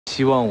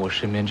希望我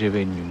身边这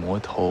位女魔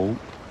头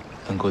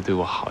能够对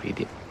我好一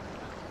点，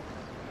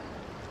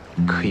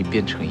可以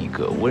变成一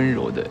个温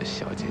柔的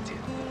小姐姐。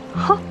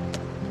好，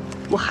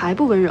我还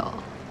不温柔。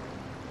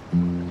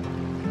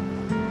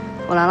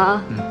我来了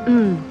啊。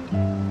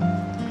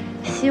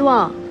希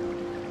望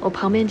我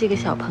旁边这个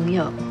小朋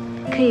友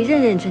可以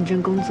认认真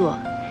真工作，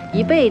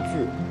一辈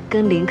子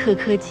跟联克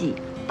科技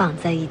绑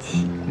在一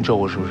起。你咒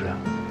我是不是？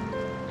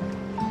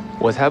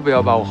我才不要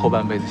把我后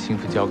半辈子幸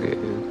福交给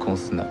公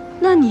司呢。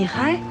那你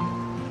还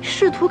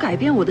试图改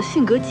变我的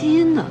性格基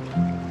因呢？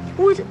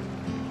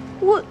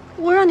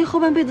我让你后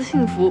半辈子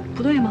幸福，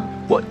不对吗？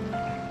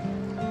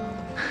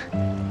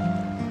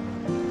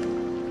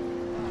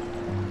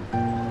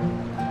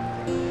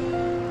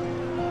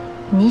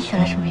你许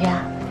了什么愿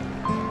啊？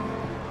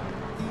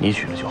你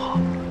许了就好。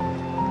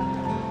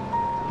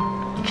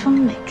真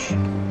没趣。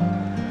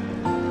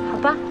好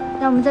吧，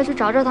那我们再去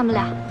找找他们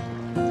俩。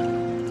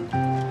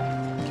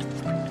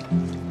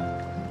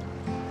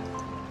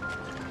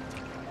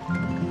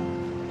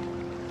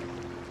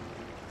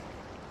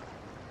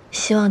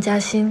希望嘉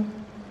欣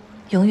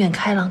永远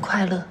开朗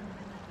快乐。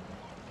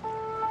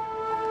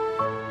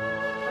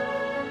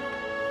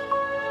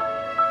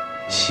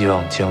希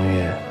望江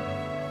月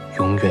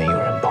永远有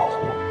人保护。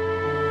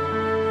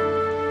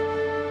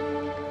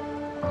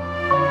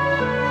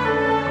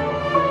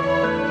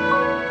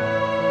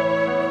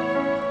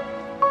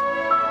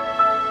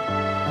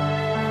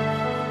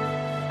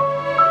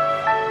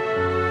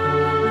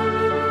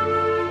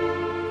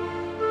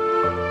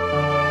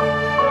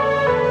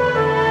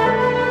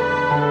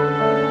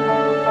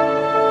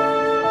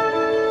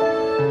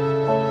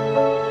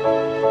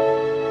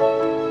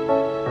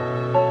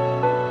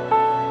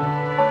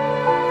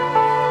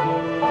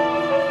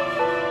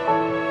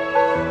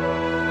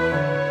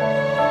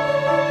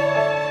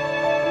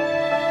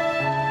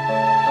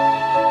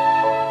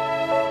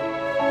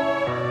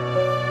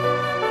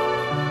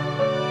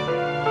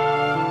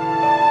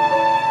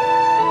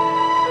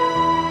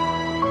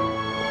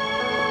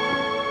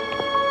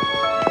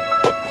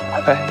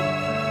哎，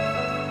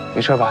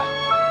没事吧？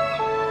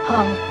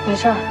好，没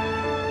事儿。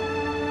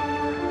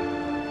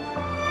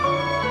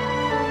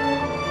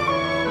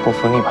我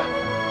扶你吧。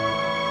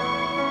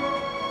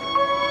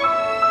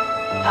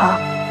好。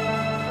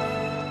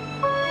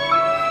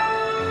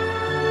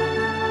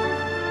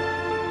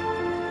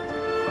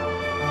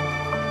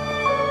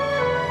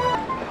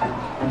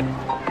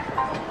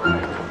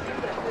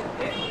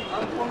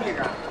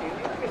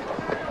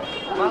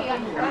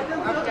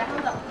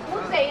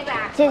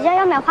姐姐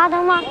要买花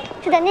灯吗？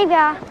就在那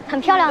边，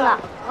很漂亮的。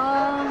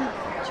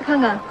去看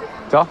看。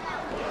走。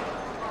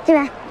这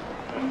边。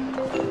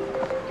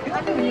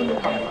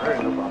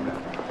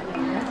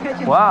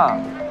哇，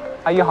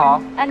阿姨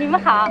好。啊，你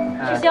们好，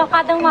是需要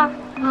花灯吗？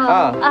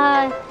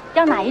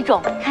要哪一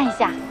种？看一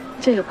下。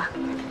这个吧。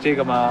这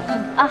个吗？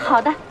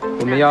好的。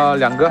我们要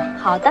2个。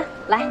好的，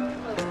来。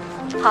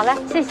好了，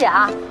谢谢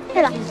啊。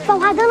对了，放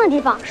花灯的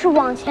地方是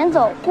往前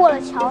走，过了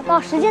桥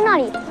到石阶那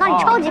里，那里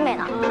超级美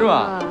呢。是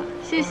吗？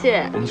谢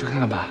谢。我们去看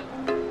看吧。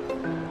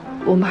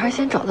我们还是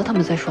先找到他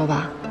们再说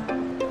吧。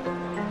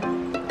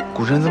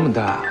古镇这么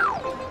大，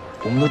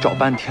我们都找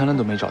半天了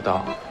都没找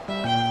到，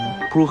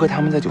不如和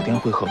他们在酒店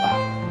会合吧。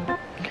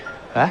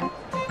哎，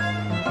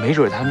没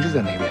准他们就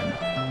在那边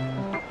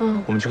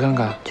呢。我们去看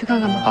看。去看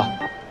看吧。好，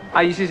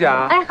阿姨谢谢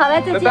啊。哎，好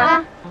嘞，再见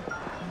啊。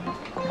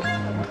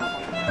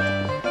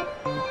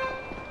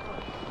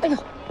哎呦，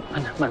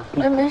慢点，慢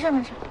点。没事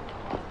没事。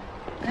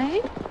哎。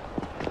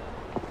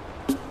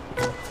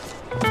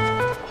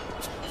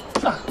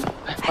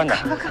慢点，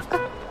快，你看，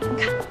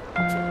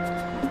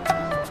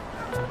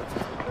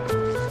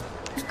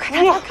快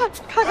看！哇，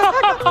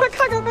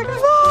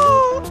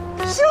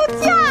休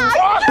假！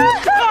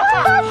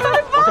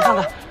我再看看。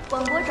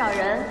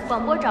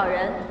广播找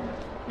人，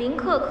林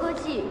克科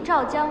技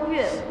赵江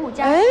月顾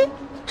嘉哎，欣。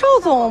赵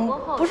总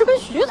不是跟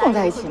徐总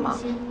在一起吗？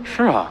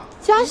是啊。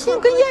嘉欣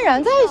跟嫣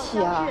然在一起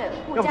啊？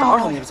要不找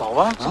找你们走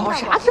吧？找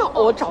啥找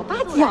啊？找大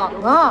奖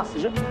啊！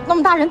那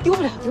么大人丢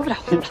不了。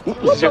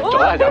行，找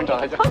大奖。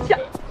好奖！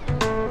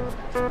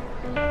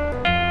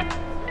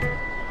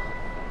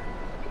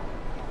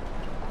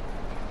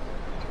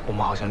我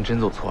们好像真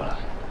走错了。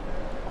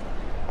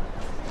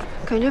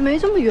感觉没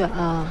这么远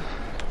啊。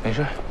没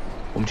事，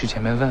我们去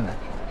前面问问。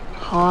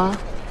好啊。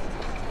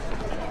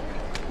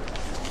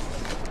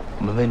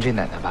我们问这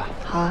奶奶吧。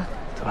好啊。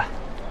走吧。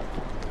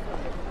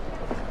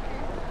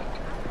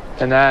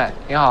奶奶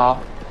您好，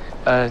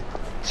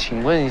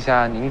请问一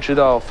下，您知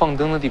道放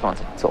灯的地方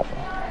怎么走吗？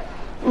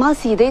往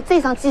前头再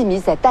上几米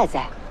才到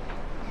站。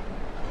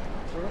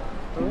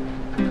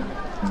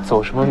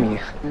走什么米？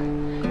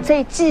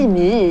再几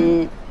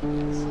米。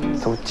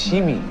走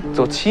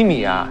7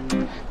米啊？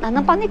哪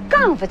能把你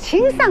讲不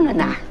清爽了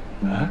呢？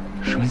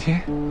什么精？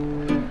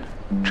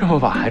这么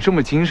晚还这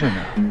么精神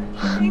呢？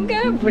应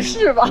该不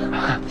是吧？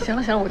行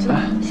了，我知道。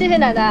谢谢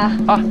奶奶。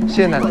啊，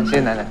谢谢奶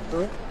奶。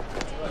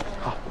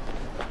好。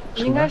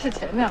应该是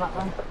前面了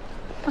啊。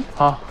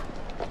好。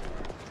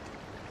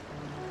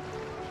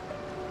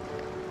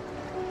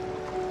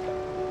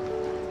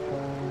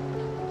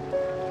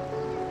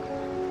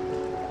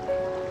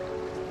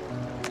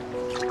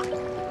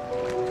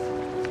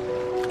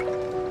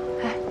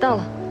到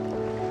了。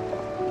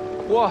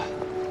哇，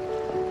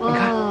你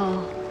看，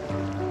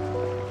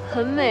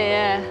很美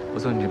哎。我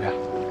坐你这边，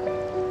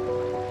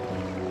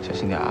小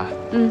心点啊。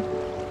嗯。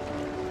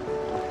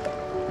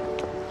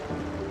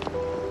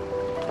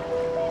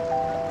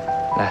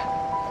来，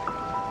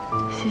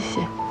谢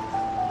谢。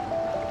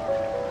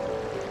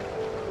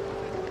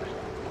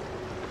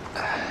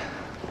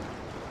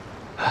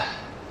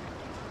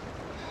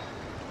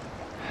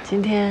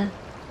今天，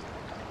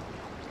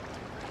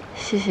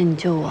谢谢你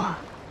救我。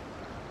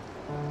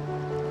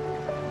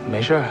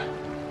没事儿，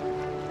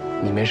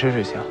你没事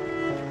就行。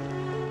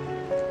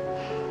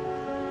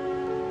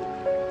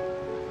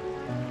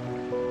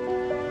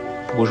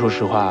不过说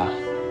实话，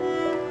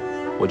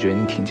我觉得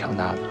你挺强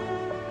大的。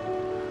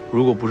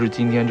如果不是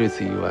今天这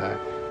次意外，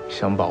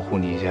想保护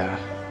你一下，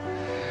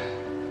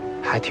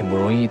还挺不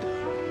容易的。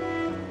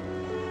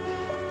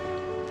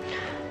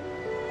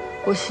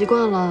我习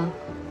惯了，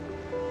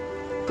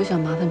不想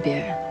麻烦别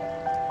人。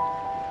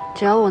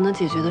只要我能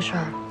解决的事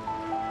儿，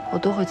我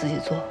都会自己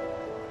做。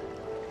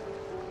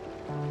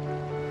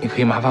你可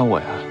以麻烦我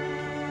呀，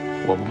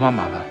我不怕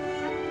麻烦。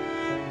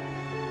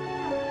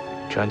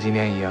就像今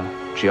天一样，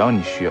只要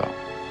你需要，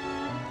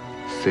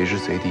随时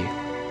随地，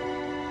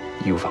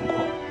义无反顾。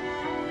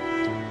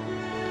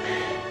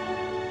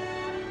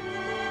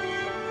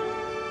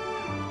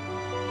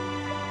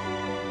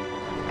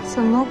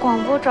怎么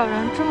广播找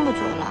人这么久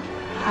了，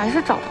还是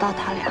找不到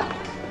他俩？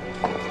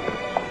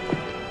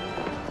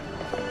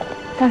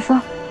大叔，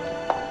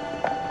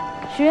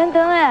许愿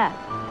灯哎！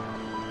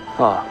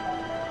啊。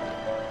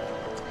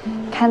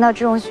看到这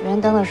种许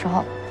愿灯的时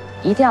候，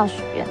一定要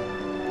许愿，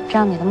这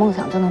样你的梦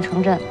想就能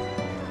成真。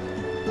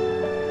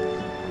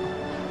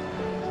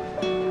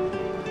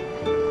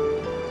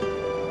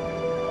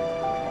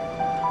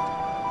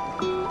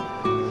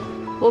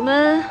我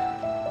们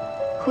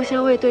互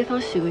相为对方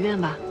许个愿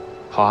吧。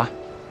好啊。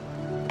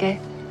给。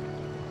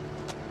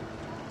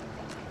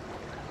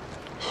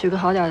许个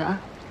好点的啊。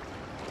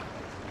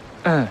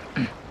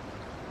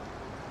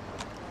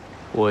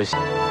我。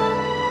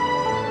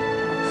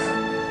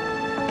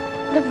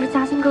那不是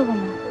嘉欣哥哥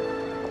吗？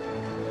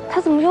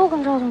他怎么又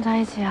跟赵总在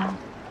一起啊？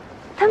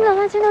他们打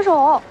算牵着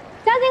手。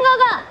嘉欣哥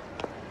哥。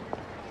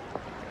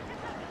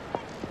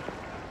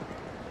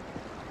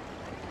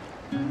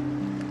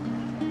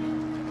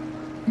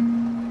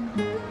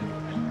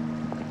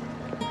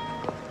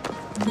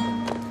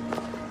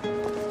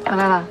回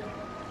来了。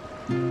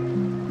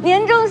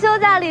年终休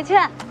假礼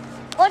券，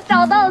我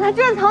找到了，它居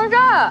然藏这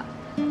儿。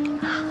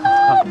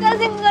嘉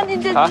欣哥哥，你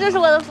简直就是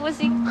我的福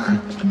星。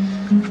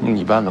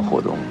你办的活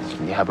动，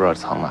你还不知道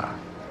藏哪儿？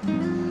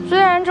虽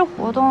然这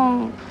活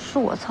动是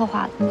我策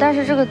划的，但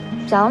是这个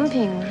奖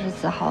品是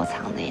子豪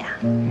藏的呀。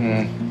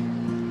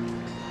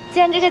既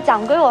然这个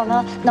奖归我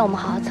们，那我们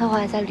好好策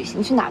划一下旅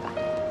行去哪儿吧。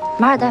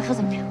马尔代夫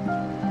怎么样？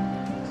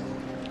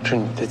这是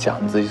你的奖，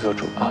你自己做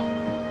主啊。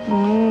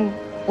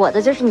我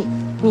的就是你，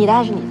你的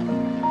还是你的。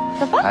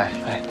走吧。哎，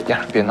呀，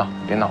别闹。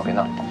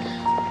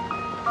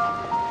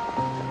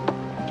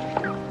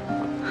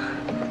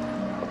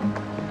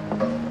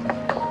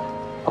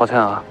抱歉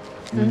啊，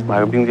买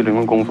个冰激凌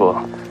的功夫，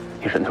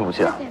你忍着不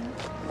下。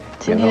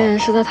今天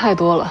实在太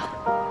多了。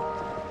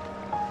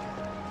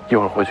一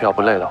会儿回去要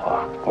不累的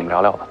话，我们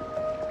聊聊吧。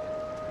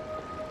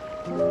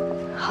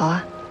好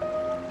啊。